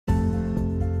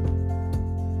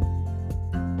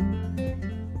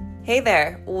Hey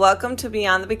there, welcome to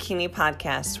Beyond the Bikini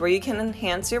podcast, where you can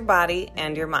enhance your body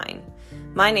and your mind.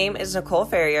 My name is Nicole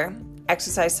Ferrier,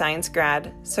 exercise science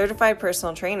grad, certified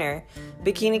personal trainer,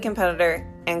 bikini competitor,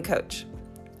 and coach.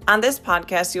 On this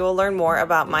podcast, you will learn more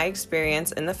about my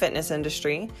experience in the fitness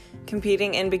industry,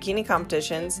 competing in bikini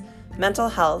competitions, mental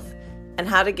health, and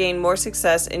how to gain more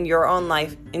success in your own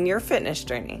life in your fitness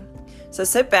journey. So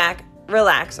sit back,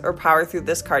 relax, or power through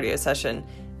this cardio session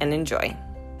and enjoy.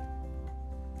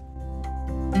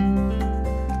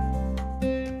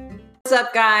 What's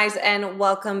up, guys, and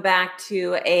welcome back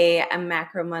to a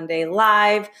Macro Monday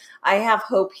Live. I have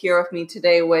Hope here with me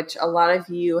today, which a lot of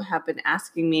you have been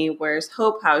asking me, where's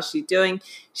Hope? How is she doing?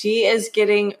 She is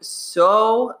getting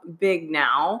so big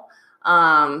now.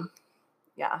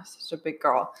 Such a big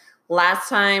girl. Last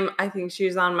time I think she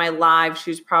was on my live,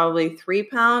 she was probably 3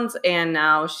 pounds, and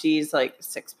now she's like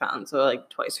 6 pounds, so like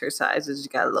twice her size. She's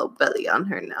got a little belly on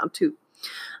her now too.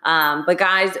 But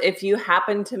guys, if you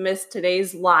happen to miss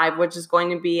today's live, which is going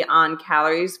to be on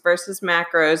calories versus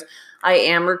macros, I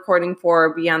am recording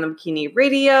for Beyond the Bikini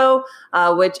Radio,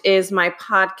 which is my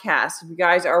podcast. If you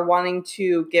guys are wanting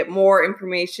to get more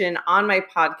information on my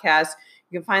podcast,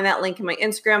 you can find that link in my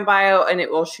Instagram bio, and it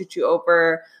will shoot you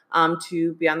over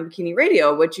to Beyond the Bikini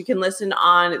Radio, which you can listen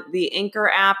on the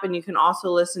Anchor app, and you can also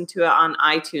listen to it on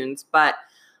iTunes. But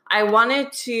I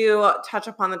wanted to touch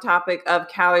upon the topic of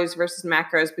calories versus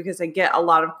macros because I get a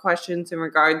lot of questions in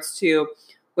regards to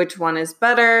which one is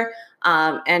better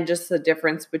and just the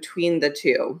difference between the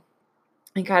two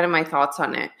and kind of my thoughts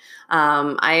on it.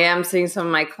 I am seeing some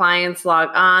of my clients log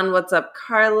on. What's up,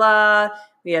 Carla?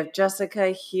 We have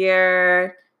Jessica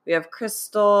here. We have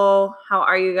Crystal. How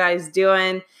are you guys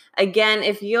doing? Again,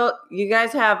 if you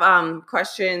guys have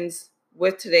questions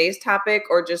with today's topic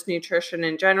or just nutrition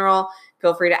in general,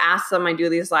 feel free to ask them. I do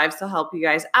these lives to help you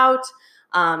guys out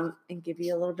and give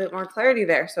you a little bit more clarity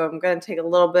there. So I'm going to take a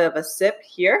little bit of a sip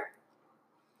here.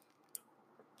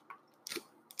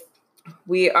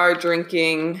 We are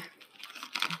drinking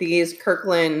these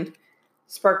Kirkland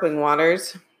sparkling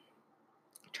waters.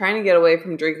 Trying to get away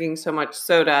from drinking so much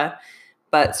soda,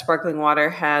 but sparkling water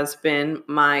has been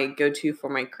my go-to for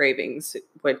my cravings,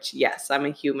 which, yes, I'm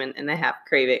a human and I have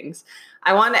cravings.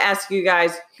 I want to ask you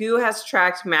guys, who has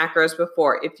tracked macros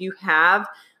before? If you have,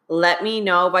 let me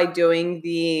know by doing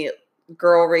the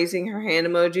girl raising her hand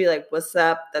emoji, like, what's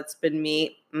up? That's been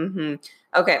me.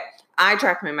 Okay, I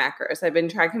track my macros. I've been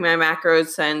tracking my macros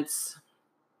since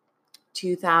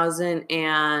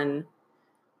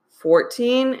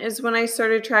 2014 is when I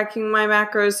started tracking my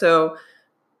macros. So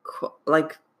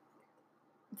like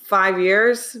 5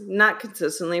 years, not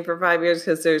consistently for 5 years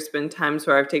because there's been times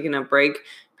where I've taken a break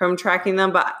from tracking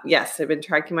them. But yes, I've been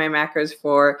tracking my macros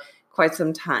for quite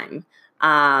some time.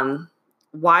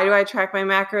 Why do I track my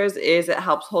macros? Is it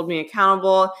helps hold me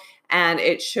accountable and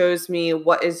it shows me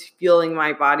what is fueling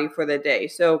my body for the day.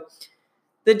 So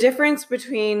the difference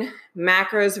between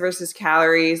macros versus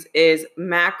calories is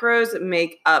macros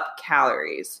make up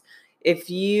calories.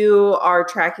 If you are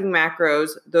tracking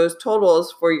macros, those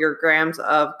totals for your grams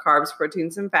of carbs,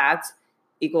 proteins, and fats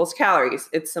equals calories.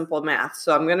 It's simple math.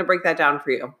 So I'm going to break that down for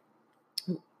you.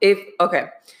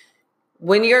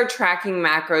 When you're tracking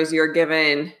macros, you're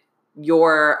given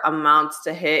your amounts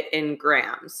to hit in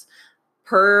grams.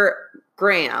 Per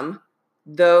gram,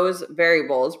 those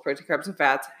variables, protein, carbs, and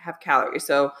fats, have calories.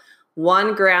 So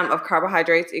 1 gram of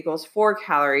carbohydrates equals 4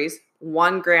 calories.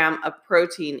 1 gram of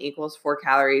protein equals 4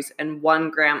 calories, and 1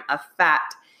 gram of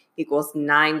fat equals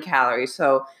 9 calories.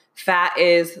 So fat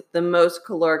is the most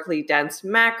calorically dense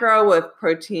macro, with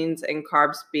proteins and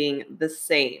carbs being the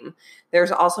same.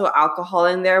 There's also alcohol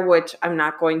in there, which I'm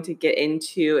not going to get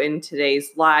into in today's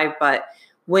live, but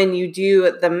when you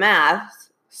do the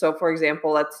math, so for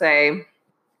example, let's say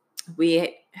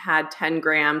we had 10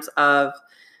 grams of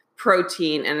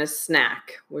protein in a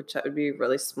snack, which that would be a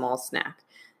really small snack.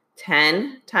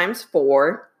 10 times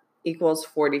 4 equals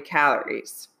 40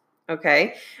 calories,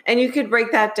 okay? And you could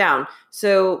break that down.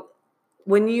 So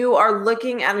when you are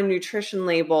looking at a nutrition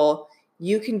label,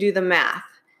 you can do the math.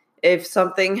 If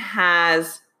something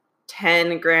has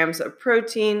 10 grams of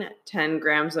protein, 10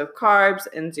 grams of carbs,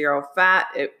 and 0 fat,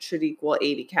 it should equal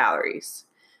 80 calories,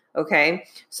 okay?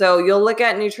 So you'll look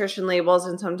at nutrition labels,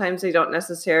 and sometimes they don't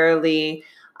necessarily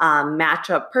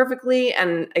match up perfectly.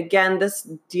 And again, this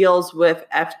deals with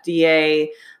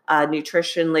FDA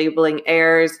nutrition labeling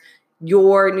errors.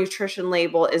 Your nutrition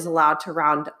label is allowed to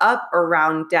round up or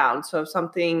round down. So if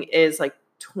something is like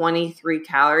 23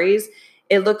 calories,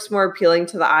 it looks more appealing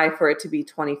to the eye for it to be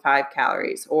 25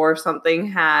 calories. Or if something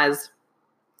has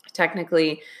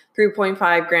technically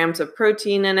 3.5 grams of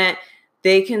protein in it,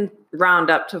 they can round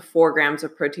up to 4 grams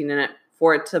of protein in it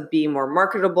for it to be more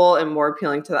marketable and more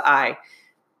appealing to the eye.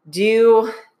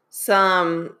 Do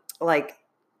some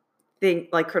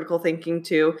critical thinking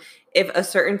too. If a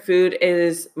certain food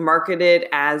is marketed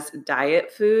as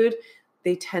diet food,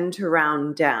 they tend to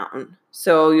round down.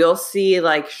 So you'll see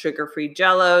like sugar-free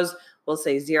jellos will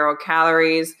say 0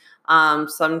 calories.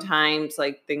 Sometimes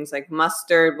like things like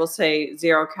mustard will say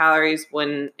 0 calories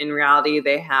when in reality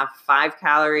they have 5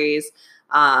 calories.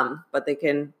 But they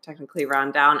can technically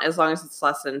round down as long as it's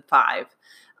less than 5.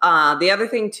 The other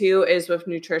thing too is with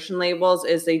nutrition labels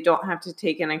is they don't have to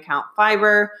take into account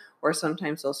fiber, or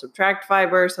sometimes they'll subtract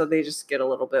fiber. So they just get a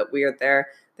little bit weird there.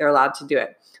 They're allowed to do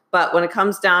it. But when it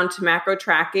comes down to macro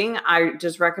tracking, I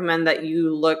just recommend that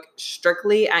you look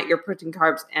strictly at your protein,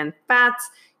 carbs, and fats.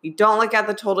 You don't look at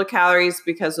the total calories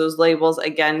because those labels,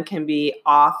 again, can be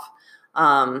off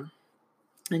and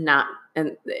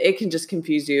it can just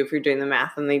confuse you if you're doing the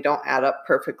math and they don't add up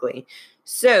perfectly.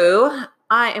 So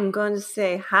I am going to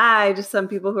say hi to some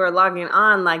people who are logging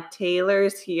on, like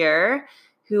Taylor's here.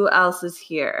 Who else is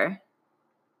here?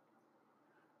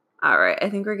 All right. I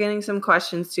think we're getting some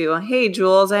questions too. Hey,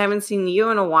 Jules, I haven't seen you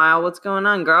in a while. What's going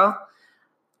on, girl?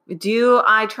 Do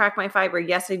I track my fiber?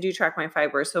 Yes, I do track my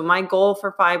fiber. So my goal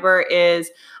for fiber is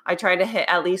I try to hit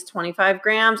at least 25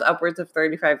 grams, upwards of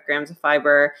 35 grams of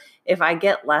fiber. If I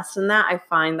get less than that, I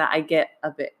find that I get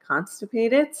a bit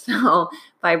constipated. So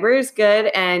fiber is good,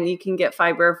 and you can get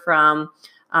fiber from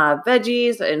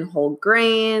veggies and whole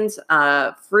grains,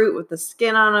 fruit with the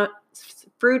skin on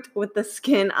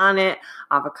it.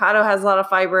 Avocado has a lot of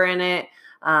fiber in it.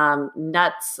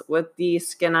 Nuts with the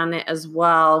skin on it as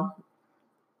well.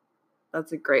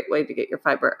 That's a great way to get your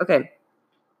fiber. Okay.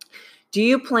 Do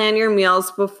you plan your meals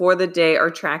before the day or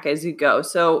track as you go?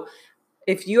 So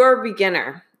if you're a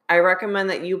beginner, I recommend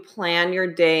that you plan your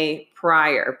day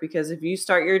prior, because if you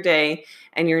start your day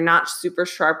and you're not super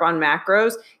sharp on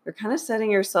macros, you're kind of setting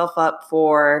yourself up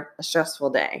for a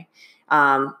stressful day.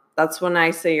 That's when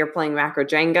I say you're playing macro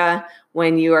Jenga,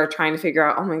 when you are trying to figure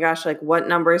out, oh my gosh, like what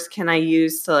numbers can I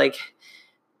use to like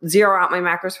zero out my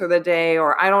macros for the day,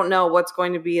 or I don't know what's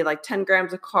going to be like 10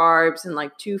 grams of carbs and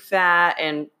like 2 fat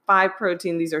and 5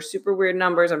 protein. These are super weird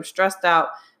numbers. I'm stressed out.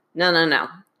 No.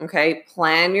 Okay.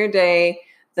 Plan your day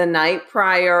the night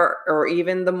prior or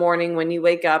even the morning when you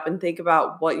wake up and think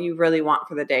about what you really want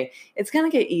for the day. It's going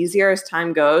to get easier as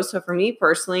time goes. So for me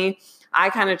personally,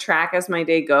 I kind of track as my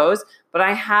day goes, but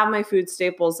I have my food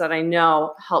staples that I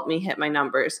know help me hit my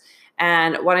numbers.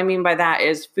 And what I mean by that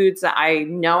is foods that I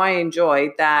know I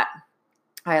enjoy that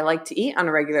I like to eat on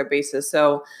a regular basis.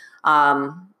 So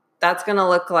that's going to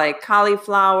look like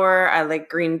cauliflower. I like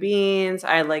green beans.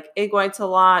 I like egg whites a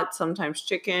lot. Sometimes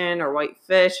chicken or white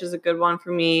fish is a good one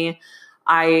for me.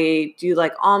 I do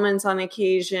like almonds on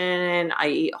occasion. I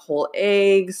eat whole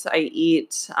eggs. I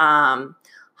eat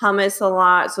hummus a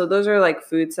lot. So those are like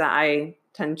foods that I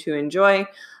tend to enjoy.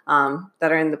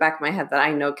 That are in the back of my head that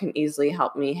I know can easily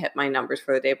help me hit my numbers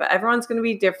for the day. But everyone's going to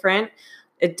be different.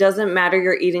 It doesn't matter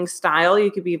your eating style.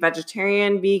 You could be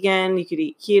vegetarian, vegan, you could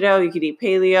eat keto, you could eat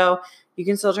paleo. You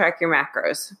can still track your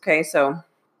macros. Okay, so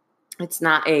it's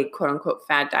not a quote unquote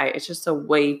fad diet. It's just a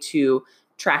way to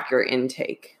track your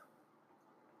intake.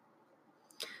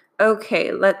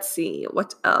 Okay, let's see.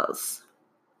 What else?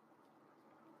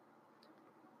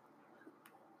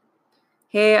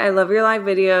 Hey, I love your live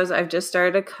videos. I've just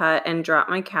started to cut and drop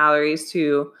my calories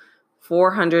to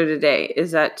 400 a day.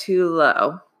 Is that too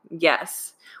low?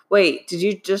 Yes. Wait, did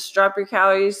you just drop your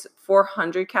calories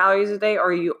 400 calories a day, or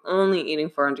are you only eating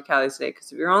 400 calories a day?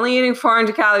 Because if you're only eating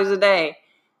 400 calories a day,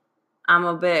 I'm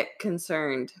a bit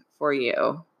concerned for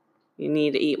you. You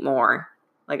need to eat more,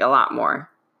 like a lot more.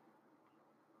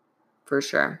 For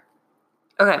sure.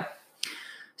 Okay.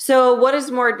 So what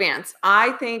is more advanced?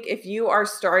 I think if you are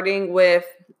starting with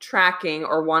tracking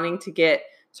or wanting to get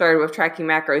started with tracking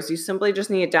macros, you simply just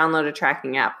need to download a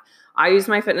tracking app. I use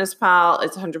MyFitnessPal.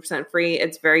 It's 100% free.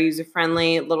 It's very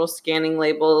user-friendly. Little scanning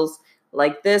labels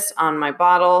like this on my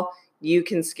bottle. You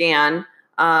can scan.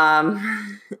 I'm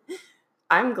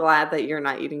glad that you're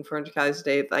not eating 400 calories a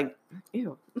day. Like,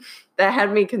 ew, that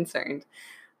had me concerned.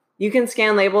 You can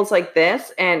scan labels like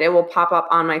this, and it will pop up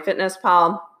on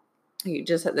MyFitnessPal. You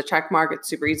just hit the check mark. It's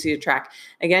super easy to track.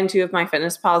 Again, too, with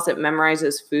MyFitnessPal, it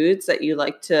memorizes foods that you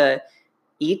like to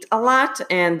eat a lot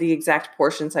and the exact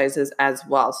portion sizes as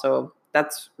well. So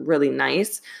that's really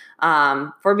nice.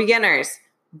 For beginners,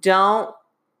 don't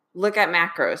look at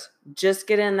macros. just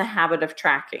get in the habit of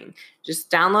tracking. Just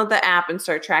download the app and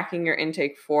start tracking your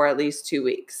intake for at least 2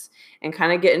 weeks and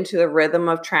kind of get into the rhythm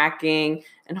of tracking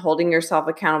and holding yourself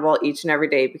accountable each and every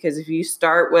day. Because if you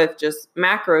start with just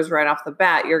macros right off the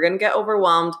bat, you're going to get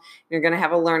overwhelmed. You're going to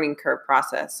have a learning curve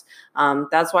process.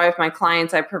 That's why with my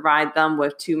clients, I provide them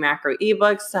with 2 macro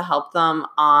ebooks to help them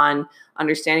on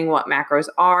understanding what macros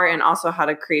are and also how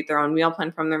to create their own meal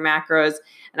plan from their macros.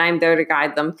 And I'm there to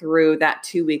guide them through that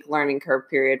 2-week learning curve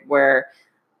period where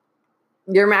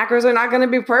your macros are not going to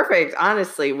be perfect,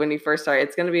 honestly, when you first start.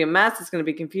 It's going to be a mess. It's going to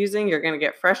be confusing. You're going to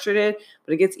get frustrated,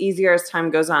 but it gets easier as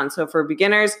time goes on. So for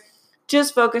beginners,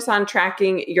 just focus on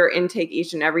tracking your intake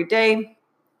each and every day,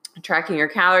 tracking your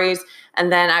calories,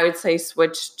 and then I would say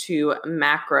switch to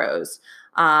macros.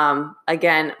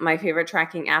 Again, my favorite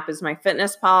tracking app is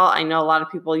MyFitnessPal. I know a lot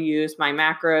of people use My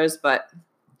Macros, but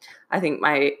I think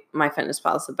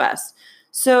MyFitnessPal is the best.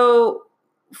 So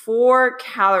for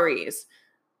calories,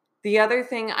 the other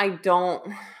thing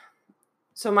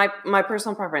my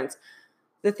personal preference,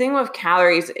 the thing with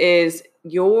calories is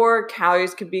your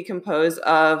calories could be composed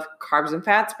of carbs and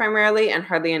fats primarily and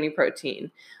hardly any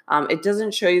protein. It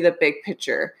doesn't show you the big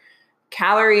picture.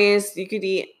 Calories, you could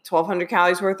eat 1,200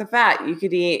 calories worth of fat. You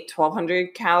could eat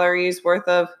 1,200 calories worth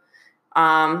of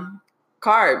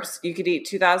carbs. You could eat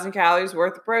 2,000 calories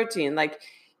worth of protein. Like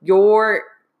your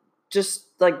just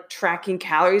like tracking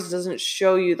calories doesn't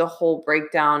show you the whole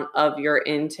breakdown of your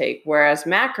intake, whereas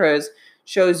macros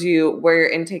shows you where your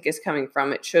intake is coming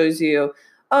from. It shows you,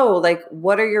 like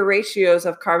what are your ratios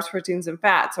of carbs, proteins, and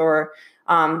fats? Or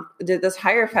did this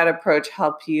higher fat approach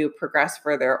help you progress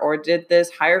further? Or did this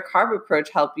higher carb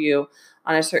approach help you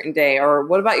on a certain day? Or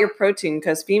what about your protein?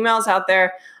 Because females out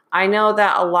there, I know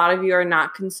that a lot of you are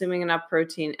not consuming enough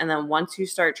protein. And then once you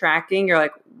start tracking, you're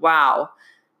like, wow,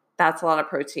 that's a lot of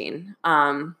protein.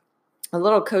 A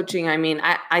little coaching,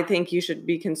 I think you should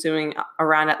be consuming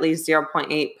around at least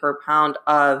 0.8 per pound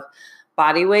of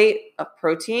body weight of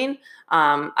protein.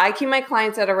 I keep my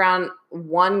clients at around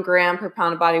 1 gram per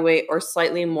pound of body weight or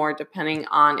slightly more depending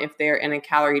on if they're in a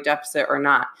calorie deficit or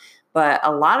not. But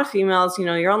a lot of females,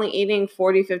 you're only eating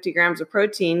 40, 50 grams of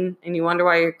protein and you wonder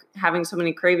why you're having so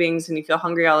many cravings and you feel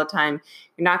hungry all the time.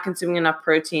 You're not consuming enough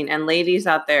protein. And ladies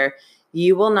out there,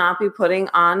 you will not be putting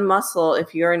on muscle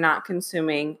if you're not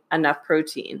consuming enough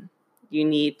protein. You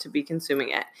need to be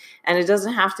consuming it. And it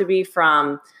doesn't have to be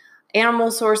from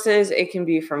animal sources. It can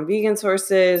be from vegan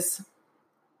sources.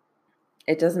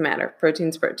 It doesn't matter.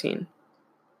 Protein's protein.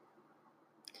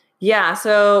 Yeah,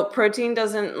 so protein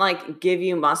doesn't give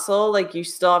you muscle. You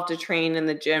still have to train in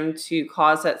the gym to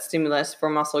cause that stimulus for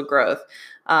muscle growth.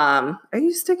 Are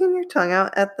you sticking your tongue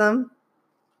out at them?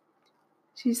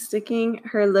 She's sticking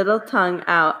her little tongue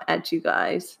out at you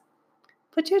guys.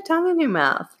 Put your tongue in your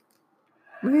mouth.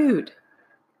 Rude.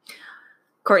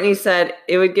 Courtney said,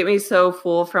 it would get me so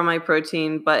full from my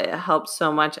protein, but it helps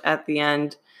so much at the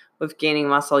end with gaining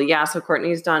muscle. Yeah, so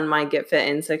Courtney's done my Get Fit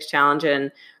in 6 challenge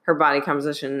and her body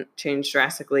composition changed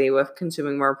drastically with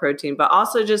consuming more protein, but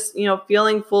also just,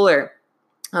 feeling fuller.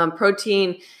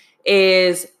 Protein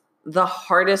is the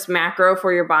hardest macro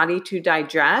for your body to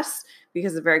digest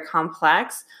because it's very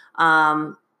complex.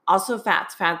 Also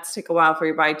fats. Fats take a while for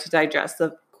your body to digest.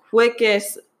 The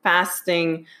quickest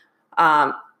fasting,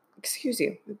 the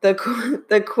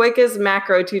quickest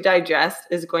macro to digest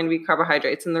is going to be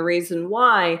carbohydrates. And the reason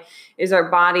why is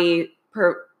our body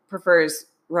prefers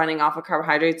running off of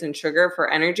carbohydrates and sugar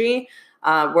for energy,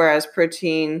 whereas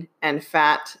protein and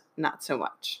fat, not so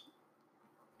much.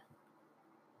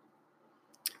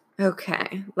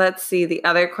 Okay, let's see the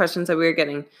other questions that we were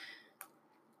getting.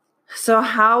 So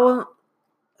how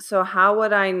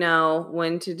would I know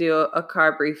when to do a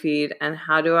carb refeed and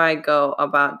how do I go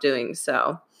about doing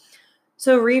so?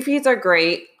 So refeeds are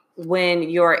great when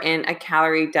you're in a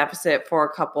calorie deficit for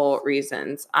a couple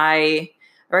reasons. I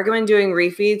recommend doing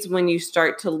refeeds when you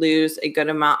start to lose a good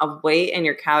amount of weight and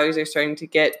your calories are starting to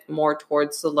get more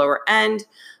towards the lower end.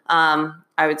 I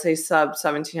would say sub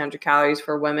 1,700 calories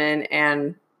for women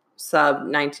and sub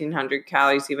 1,900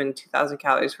 calories, even 2,000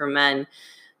 calories for men.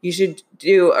 You should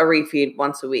do a refeed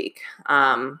once a week.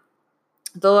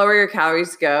 The lower your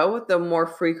calories go, the more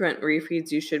frequent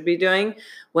refeeds you should be doing.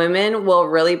 Women will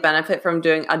really benefit from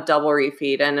doing a double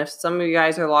refeed. And if some of you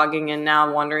guys are logging in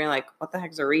now wondering what the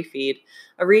heck is a refeed?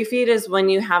 A refeed is when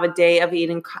you have a day of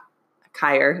eating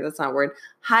higher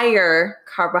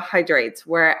carbohydrates,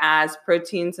 whereas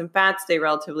proteins and fats stay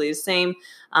relatively the same.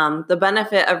 The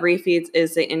benefit of refeeds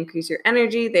is they increase your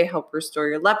energy. They help restore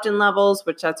your leptin levels,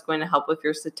 which that's going to help with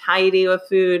your satiety with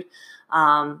food.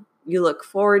 you look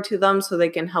forward to them, so they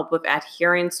can help with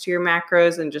adherence to your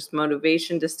macros and just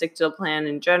motivation to stick to a plan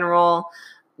in general.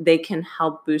 They can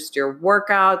help boost your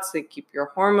workouts. They keep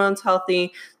your hormones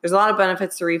healthy. There's a lot of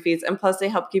benefits to refeeds, and plus they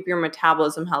help keep your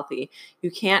metabolism healthy. You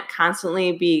can't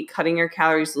constantly be cutting your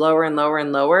calories lower and lower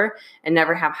and lower and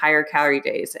never have higher calorie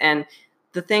days. And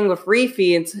the thing with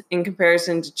refeeds in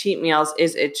comparison to cheat meals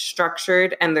is it's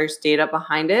structured and there's data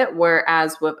behind it.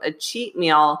 Whereas with a cheat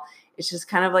meal, it's just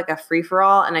kind of like a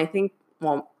free-for-all. And I think,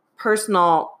 well,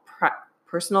 personal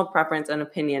preference and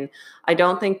opinion, I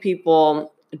don't think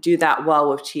people do that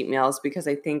well with cheat meals because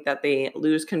I think that they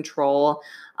lose control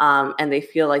and they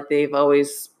feel like they've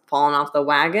always fallen off the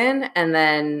wagon, and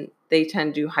then they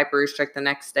tend to hyper restrict the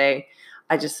next day.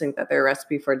 I just think that they're a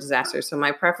recipe for disaster. So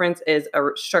my preference is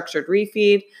a structured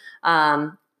refeed.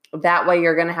 That way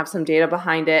you're going to have some data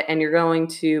behind it, and you're going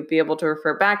to be able to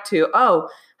refer back to, oh,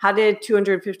 how did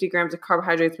 250 grams of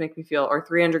carbohydrates make me feel? Or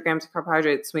 300 grams of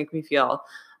carbohydrates make me feel?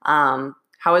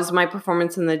 How is my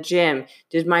performance in the gym?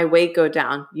 Did my weight go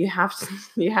down? You have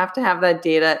to have that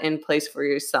data in place for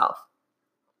yourself.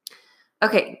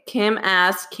 Okay, Kim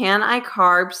asks, can I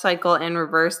carb cycle and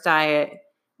reverse diet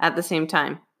at the same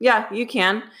time? Yeah, you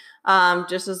can.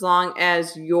 Just as long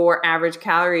as your average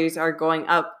calories are going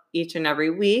up each and every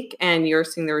week and you're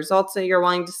seeing the results that you're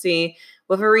wanting to see.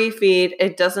 With a refeed,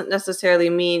 it doesn't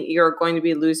necessarily mean you're going to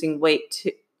be losing weight.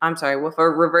 With a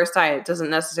reverse diet, it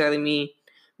doesn't necessarily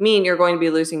mean you're going to be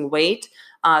losing weight.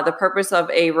 The purpose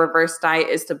of a reverse diet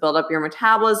is to build up your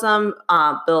metabolism,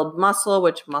 build muscle,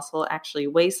 which muscle actually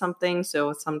weighs something.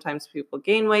 So sometimes people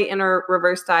gain weight in a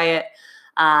reverse diet.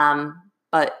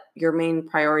 But your main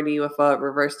priority with a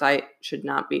reverse diet should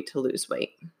not be to lose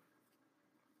weight.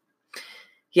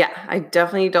 Yeah, I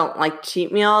definitely don't like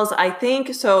cheat meals. I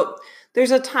think so.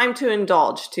 There's a time to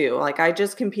indulge too. Like I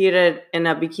just competed in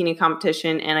a bikini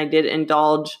competition and I did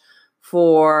indulge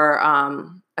for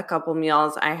a couple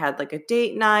meals. I had like a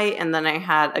date night and then I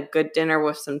had a good dinner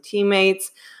with some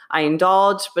teammates. I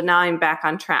indulged, but now I'm back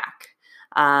on track.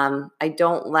 I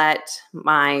don't let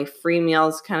my free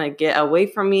meals kind of get away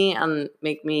from me and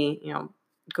make me,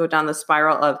 go down the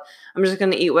spiral of I'm just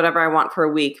going to eat whatever I want for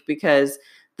a week, because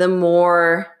the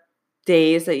more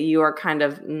days that you are kind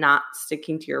of not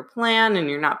sticking to your plan and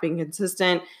you're not being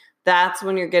consistent, that's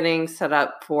when you're getting set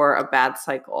up for a bad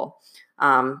cycle.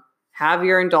 Have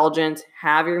your indulgence,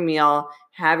 have your meal,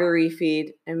 have your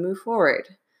refeed, and move forward.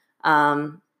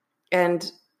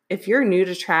 And if you're new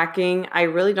to tracking, I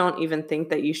really don't even think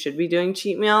that you should be doing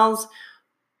cheat meals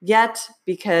yet,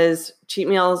 because cheat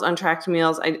meals, untracked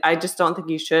meals, I just don't think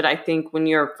you should. I think when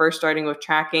you're first starting with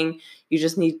tracking, you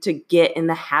just need to get in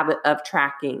the habit of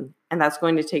tracking, and that's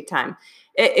going to take time.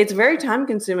 It's very time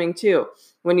consuming too.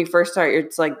 When you first start,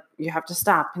 it's like you have to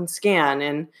stop and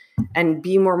scan and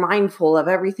be more mindful of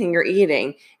everything you're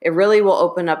eating. It really will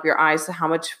open up your eyes to how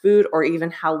much food or even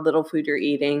how little food you're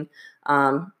eating.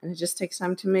 And it just takes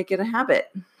time to make it a habit.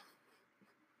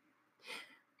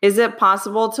 Is it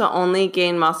possible to only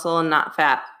gain muscle and not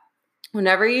fat?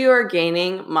 Whenever you are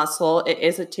gaining muscle, it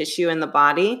is a tissue in the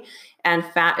body, and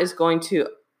fat is going to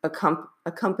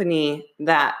accompany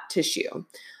that tissue.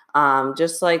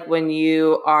 Just like when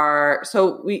you are,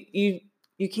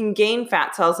 you can gain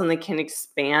fat cells and they can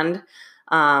expand.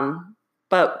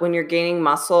 But when you're gaining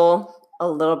muscle, a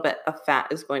little bit of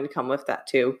fat is going to come with that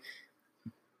too.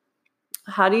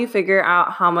 How do you figure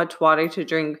out how much water to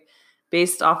drink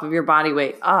based off of your body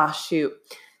weight? Oh, shoot.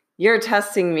 You're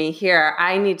testing me here.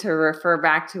 I need to refer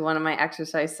back to one of my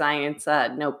exercise science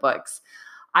notebooks.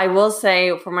 I will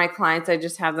say for my clients, I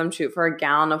just have them shoot for a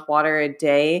gallon of water a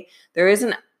day. There is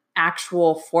an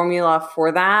actual formula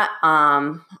for that.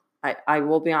 I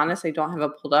will be honest, I don't have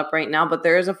it pulled up right now, but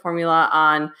there is a formula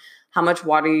on how much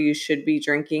water you should be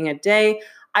drinking a day.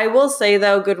 I will say,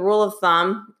 though, good rule of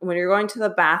thumb, when you're going to the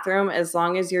bathroom, as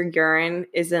long as your urine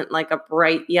isn't like a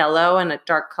bright yellow and a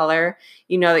dark color,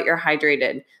 you know that you're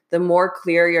hydrated. The more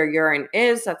clear your urine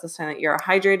is, that's a sign that you're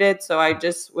hydrated. So I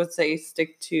just would say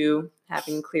stick to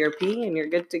having clear pee and you're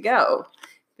good to go.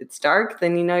 If it's dark,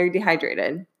 then you know you're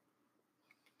dehydrated.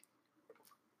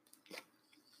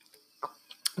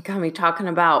 Got me talking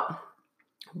about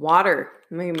water,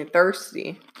 making me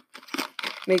thirsty,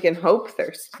 making Hope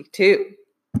thirsty too.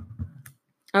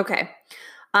 Okay.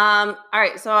 All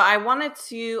right. So I wanted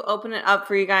to open it up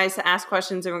for you guys to ask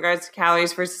questions in regards to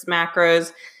calories versus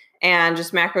macros and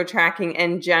just macro tracking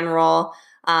in general.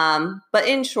 But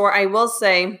in short, I will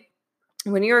say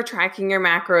when you're tracking your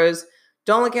macros,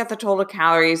 don't look at the total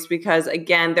calories, because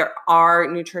again, there are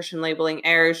nutrition labeling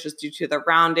errors just due to the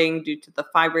rounding, due to the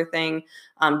fiber thing,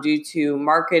 due to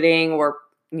marketing, where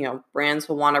brands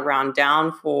will want to round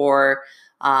down for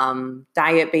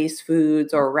diet-based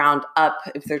foods, or round up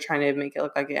if they're trying to make it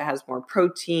look like it has more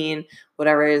protein,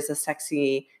 whatever is a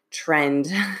sexy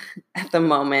trend at the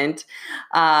moment.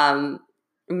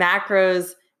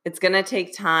 Macros, it's going to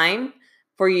take time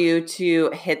for you to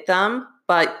hit them,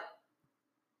 but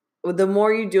the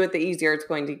more you do it, the easier it's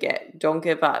going to get. Don't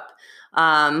give up.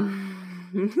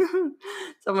 Someone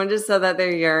just said that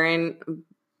their urine,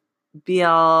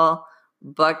 BL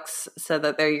Bucks said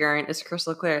that their urine is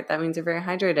crystal clear. That means they're very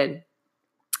hydrated.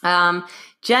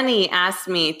 Jenny asked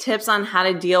me tips on how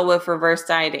to deal with reverse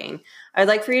dieting. I'd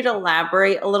like for you to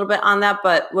elaborate a little bit on that,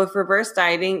 but with reverse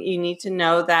dieting, you need to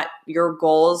know that your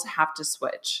goals have to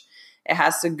switch. It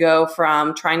has to go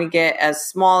from trying to get as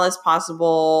small as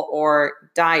possible or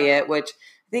diet, which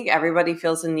I think everybody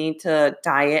feels the need to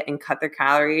diet and cut their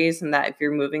calories, and that if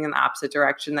you're moving in the opposite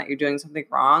direction, that you're doing something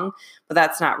wrong, but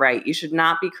that's not right. You should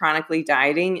not be chronically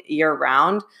dieting year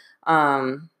round.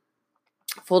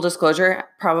 Full disclosure,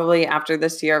 probably after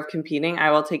this year of competing,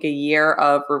 I will take a year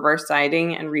of reverse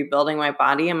dieting and rebuilding my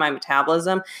body and my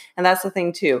metabolism. And that's the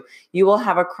thing too. You will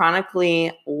have a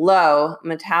chronically low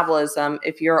metabolism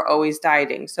if you're always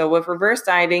dieting. So with reverse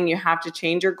dieting, you have to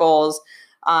change your goals.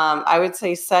 I would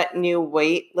say set new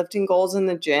weightlifting goals in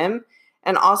the gym,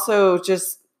 and also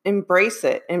just embrace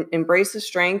it. Embrace the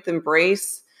strength,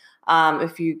 embrace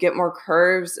if you get more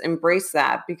curves, embrace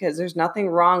that, because there's nothing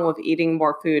wrong with eating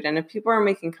more food. And if people are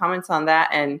making comments on that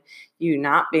and you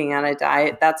not being on a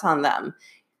diet, that's on them.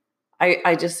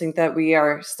 I just think that we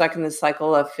are stuck in this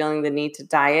cycle of feeling the need to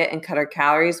diet and cut our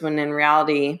calories, when in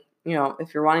reality,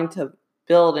 if you're wanting to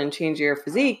build and change your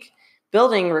physique,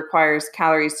 building requires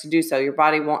calories to do so. Your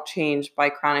body won't change by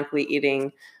chronically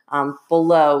eating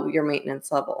below your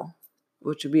maintenance level,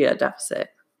 which would be a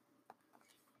deficit.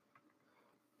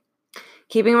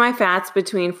 Keeping my fats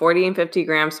between 40 and 50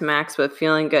 grams max, but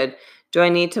feeling good. Do I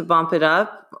need to bump it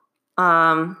up?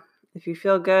 If you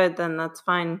feel good, then that's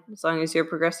fine, as long as you're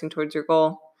progressing towards your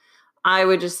goal. I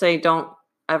would just say don't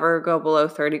ever go below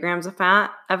 30 grams of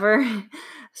fat, ever,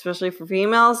 especially for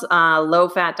females.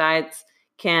 Low-fat diets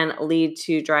can lead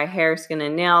to dry hair, skin,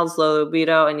 and nails, low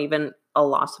libido, and even a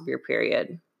loss of your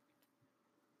period.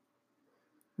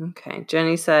 Okay,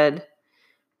 Jenny said,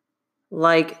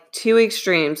 like 2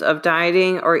 extremes of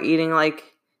dieting or eating like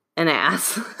an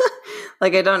ass.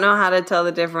 Like, I don't know how to tell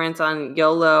the difference on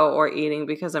YOLO or eating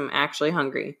because I'm actually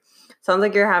hungry. Sounds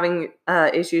like you're having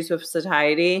issues with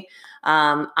satiety.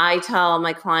 I tell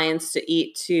my clients to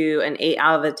eat to an 8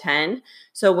 out of a 10.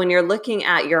 So when you're looking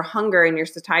at your hunger and your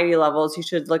satiety levels, you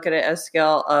should look at it as a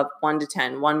scale of 1 to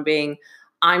 10. 1 being,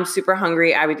 I'm super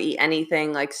hungry. I would eat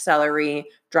anything like celery,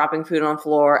 dropping food on the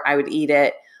floor. I would eat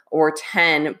it. Or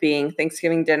 10 being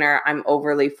Thanksgiving dinner, I'm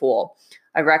overly full.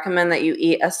 I recommend that you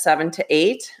eat a 7 to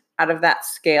 8 out of that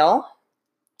scale.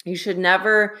 You should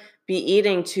never be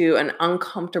eating to an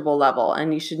uncomfortable level,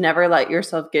 and you should never let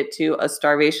yourself get to a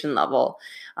starvation level.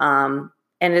 And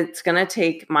it's going to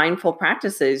take mindful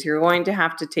practices. You're going to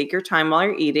have to take your time while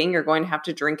you're eating. You're going to have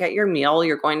to drink at your meal.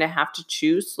 You're going to have to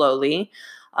chew slowly.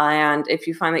 And if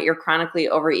you find that you're chronically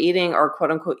overeating or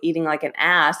quote unquote eating like an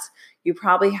ass, you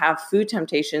probably have food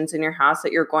temptations in your house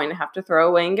that you're going to have to throw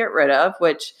away and get rid of,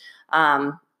 which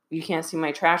you can't see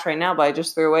my trash right now, but I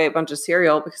just threw away a bunch of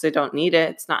cereal because I don't need it.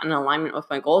 It's not in alignment with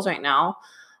my goals right now.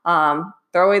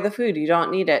 Throw away the food. You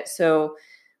don't need it. So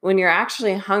when you're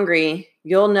actually hungry,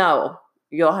 you'll know.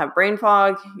 You'll have brain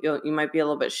fog. You might be a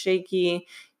little bit shaky.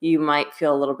 You might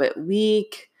feel a little bit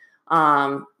weak.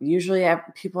 Usually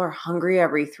people are hungry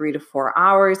every 3 to 4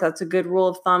 hours. That's a good rule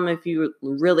of thumb. If you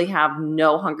really have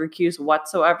no hunger cues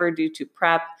whatsoever due to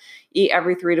prep, eat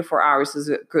every 3 to 4 hours is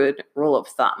a good rule of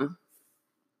thumb.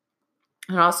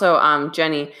 And also,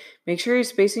 Jenny, make sure you're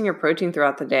spacing your protein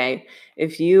throughout the day.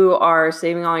 If you are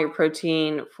saving all your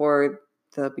protein for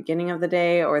the beginning of the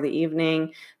day or the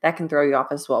evening, that can throw you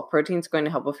off as well. Protein is going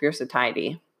to help with your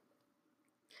satiety.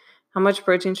 How much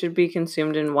protein should be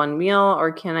consumed in one meal,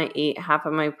 or can I eat half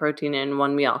of my protein in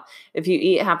one meal? If you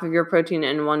eat half of your protein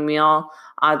in one meal,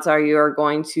 odds are you are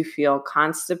going to feel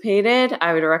constipated.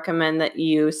 I would recommend that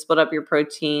you split up your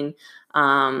protein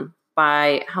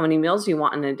by how many meals you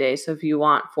want in a day. So if you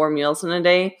want 4 meals in a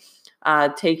day,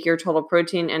 take your total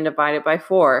protein and divide it by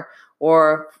 4.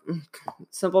 Or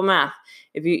simple math,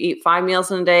 if you eat 5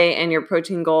 meals in a day and your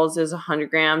protein goals is 100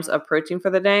 grams of protein for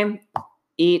the day,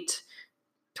 eat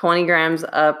 20 grams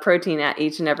of protein at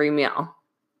each and every meal.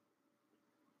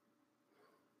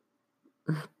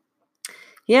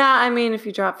 Yeah, I mean, if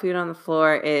you drop food on the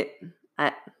floor,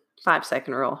 at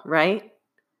 5-second rule, right?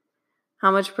 How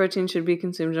much protein should be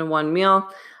consumed in one meal?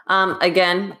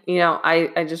 Again,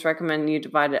 I just recommend you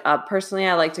divide it up. Personally,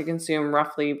 I like to consume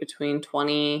roughly between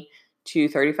 20 to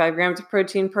 35 grams of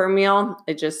protein per meal.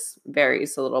 It just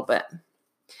varies a little bit.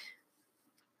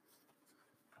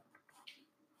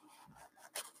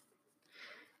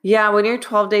 Yeah, when you're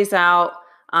 12 days out,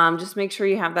 just make sure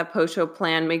you have that post-show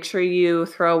plan. Make sure you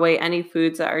throw away any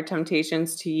foods that are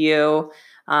temptations to you.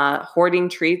 Hoarding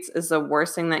treats is the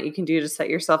worst thing that you can do to set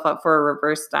yourself up for a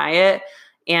reverse diet.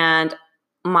 And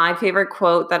my favorite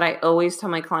quote that I always tell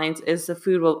my clients is the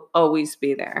food will always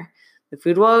be there. The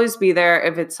food will always be there.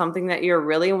 If it's something that you're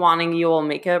really wanting, you will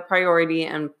make it a priority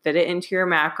and fit it into your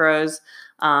macros.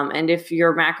 And if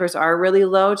your macros are really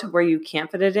low to where you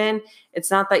can't fit it in, it's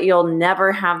not that you'll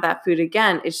never have that food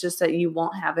again. It's just that you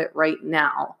won't have it right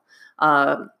now.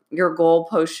 Your goal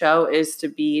post-show is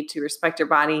to respect your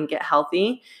body and get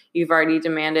healthy. You've already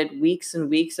demanded weeks and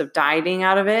weeks of dieting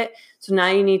out of it. So now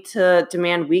you need to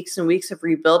demand weeks and weeks of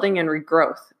rebuilding and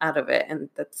regrowth out of it. And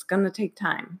that's going to take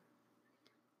time.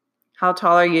 How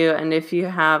tall are you? And if you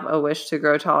have a wish to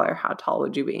grow taller, how tall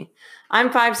would you be? I'm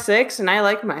 5'6", and I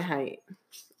like my height.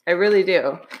 I really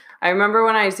do. I remember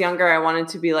when I was younger, I wanted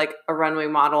to be like a runway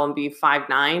model and be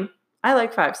 5'9". I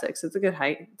like 5'6". It's a good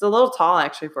height. It's a little tall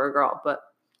actually for a girl, but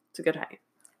it's a good height.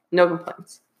 No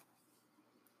complaints.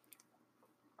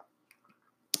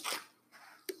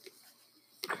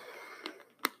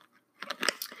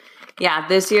 Yeah,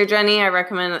 this year, Jenny, I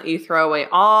recommend that you throw away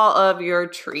all of your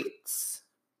treats.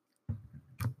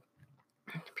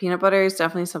 Peanut butter is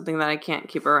definitely something that I can't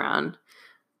keep around.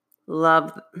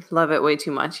 Love it way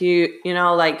too much.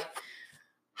 Like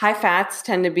high fats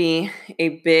tend to be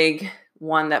a big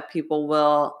one that people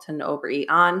will tend to overeat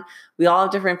on. We all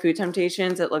have different food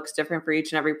temptations. It looks different for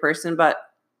each and every person. But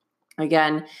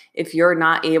again, if you're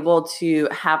not able to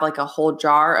have like a whole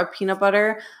jar of peanut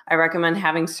butter, I recommend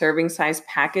having serving size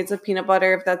packets of peanut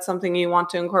butter if that's something you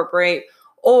want to incorporate.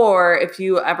 Or if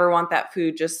you ever want that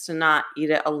food, just to not eat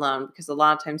it alone, because a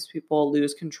lot of times people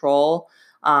lose control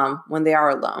when they are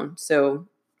alone. So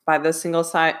buy the single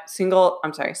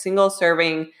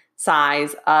serving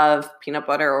size of peanut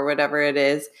butter or whatever it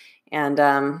is, and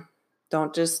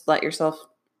don't just let yourself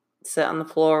sit on the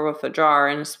floor with a jar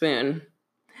and a spoon.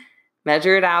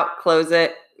 Measure it out, close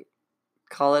it,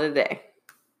 call it a day.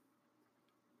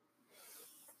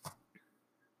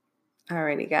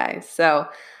 Alrighty, guys. So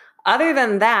other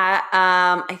than that,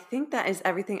 I think that is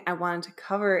everything I wanted to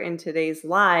cover in today's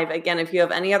live. Again, if you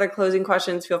have any other closing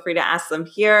questions, feel free to ask them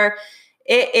here.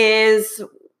 I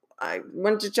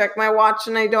went to check my watch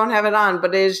and I don't have it on,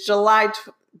 but it is July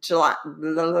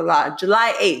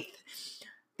 8th.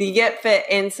 The Get Fit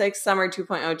in 6 Summer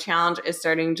 2.0 Challenge is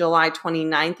starting July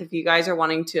 29th. If you guys are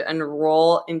wanting to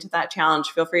enroll into that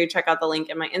challenge, feel free to check out the link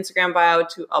in my Instagram bio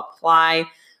to apply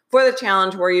for the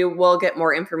challenge, where you will get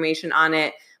more information on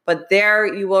it. But there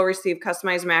you will receive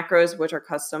customized macros, which are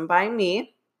custom by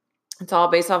me. It's all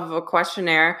based off of a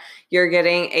questionnaire. You're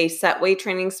getting a set weight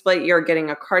training split. You're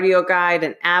getting a cardio guide,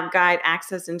 an ab guide,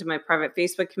 access into my private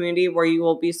Facebook community where you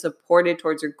will be supported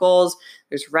towards your goals.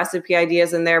 There's recipe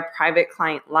ideas in there, private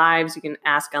client lives. You can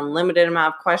ask unlimited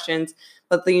amount of questions.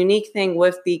 But the unique thing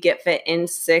with the Get Fit in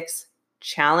 6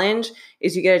 challenge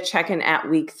is you get a check-in at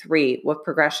week 3 with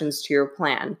progressions to your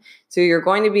plan. So you're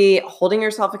going to be holding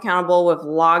yourself accountable with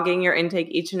logging your intake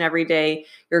each and every day.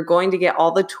 You're going to get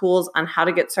all the tools on how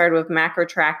to get started with macro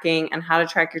tracking and how to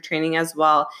track your training as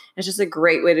well. It's just a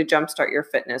great way to jumpstart your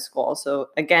fitness goal. So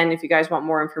again, if you guys want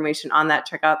more information on that,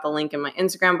 check out the link in my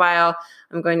Instagram bio.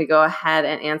 I'm going to go ahead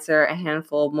and answer a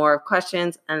handful more of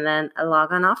questions and then I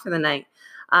log on off for the night.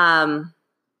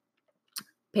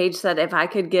 Paige said, if I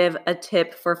could give a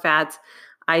tip for fats,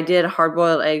 I did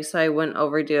hard-boiled eggs so I wouldn't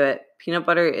overdo it. Peanut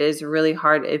butter is really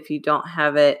hard if you don't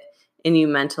have it in you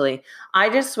mentally. I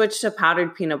just switched to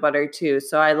powdered peanut butter too.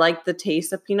 So I like the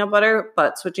taste of peanut butter,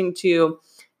 but switching to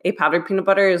a powdered peanut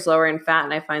butter is lower in fat,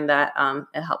 and I find that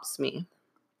it helps me.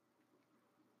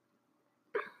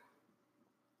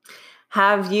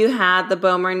 Have you had the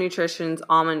Bowmer Nutrition's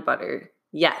almond butter?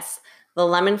 Yes. The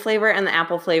lemon flavor and the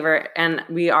apple flavor, and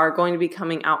we are going to be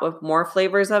coming out with more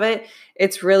flavors of it.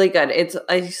 It's really good. It's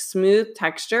a smooth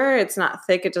texture. It's not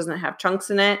thick. It doesn't have chunks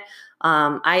in it.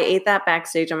 I ate that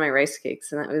backstage on my rice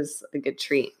cakes, and it was a good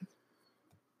treat.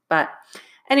 But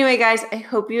anyway, guys, I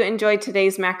hope you enjoyed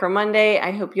today's Macro Monday.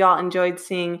 I hope you all enjoyed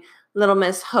seeing Little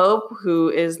Miss Hope, who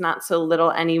is not so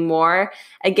little anymore.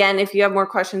 Again, if you have more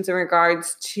questions in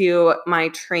regards to my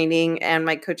training and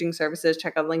my coaching services,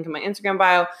 check out the link in my Instagram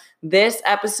bio. This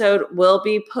episode will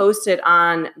be posted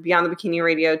on Beyond the Bikini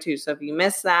Radio too. So if you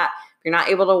missed that, if you're not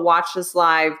able to watch this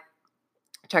live,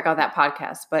 check out that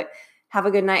podcast. But Have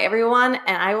a good night, everyone,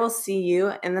 and I will see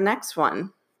you in the next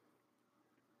one.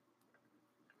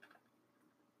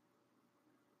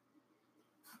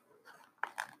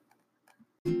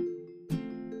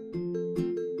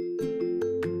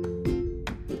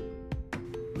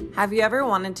 Have you ever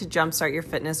wanted to jumpstart your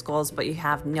fitness goals, but you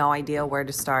have no idea where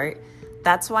to start?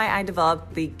 That's why I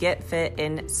developed the Get Fit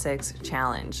in 6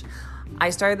 challenge. I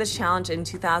started this challenge in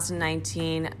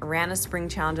 2019, ran a spring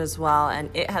challenge as well, and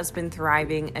it has been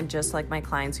thriving, and just like my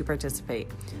clients who participate.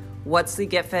 What's the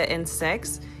Get Fit in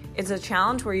 6? It's a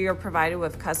challenge where you're provided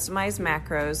with customized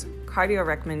macros, cardio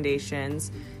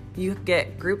recommendations, you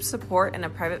get group support in a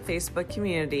private Facebook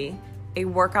community, a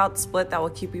workout split that will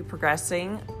keep you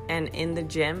progressing and in the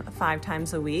gym 5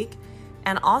 times a week,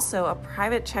 and also a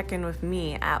private check-in with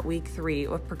me at week 3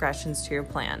 with progressions to your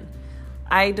plan.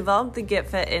 I developed the Get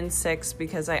Fit in 6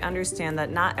 because I understand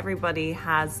that not everybody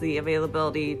has the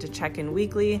availability to check in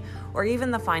weekly or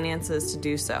even the finances to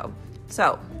do so.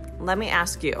 So let me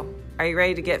ask you, are you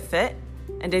ready to get fit?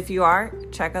 And if you are,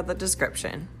 check out the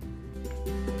description.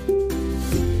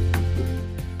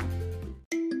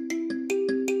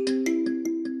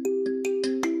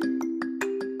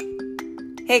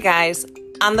 Hey guys,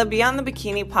 on the Beyond the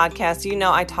Bikini podcast, you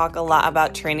know I talk a lot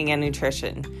about training and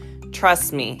nutrition.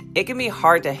 Trust me, it can be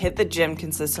hard to hit the gym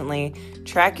consistently,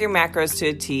 track your macros to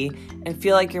a T, and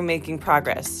feel like you're making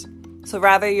progress. So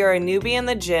whether you're a newbie in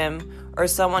the gym or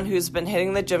someone who's been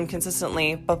hitting the gym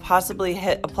consistently but possibly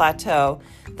hit a plateau,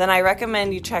 then I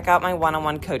recommend you check out my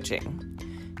one-on-one coaching.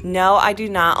 No, I do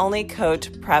not only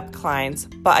coach prep clients,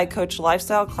 but I coach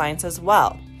lifestyle clients as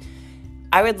well.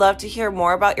 I would love to hear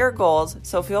more about your goals,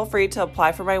 so feel free to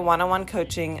apply for my one-on-one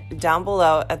coaching down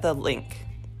below at the link.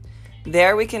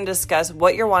 There we can discuss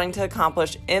what you're wanting to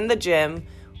accomplish in the gym,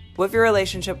 with your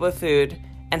relationship with food,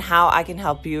 and how I can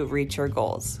help you reach your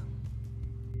goals.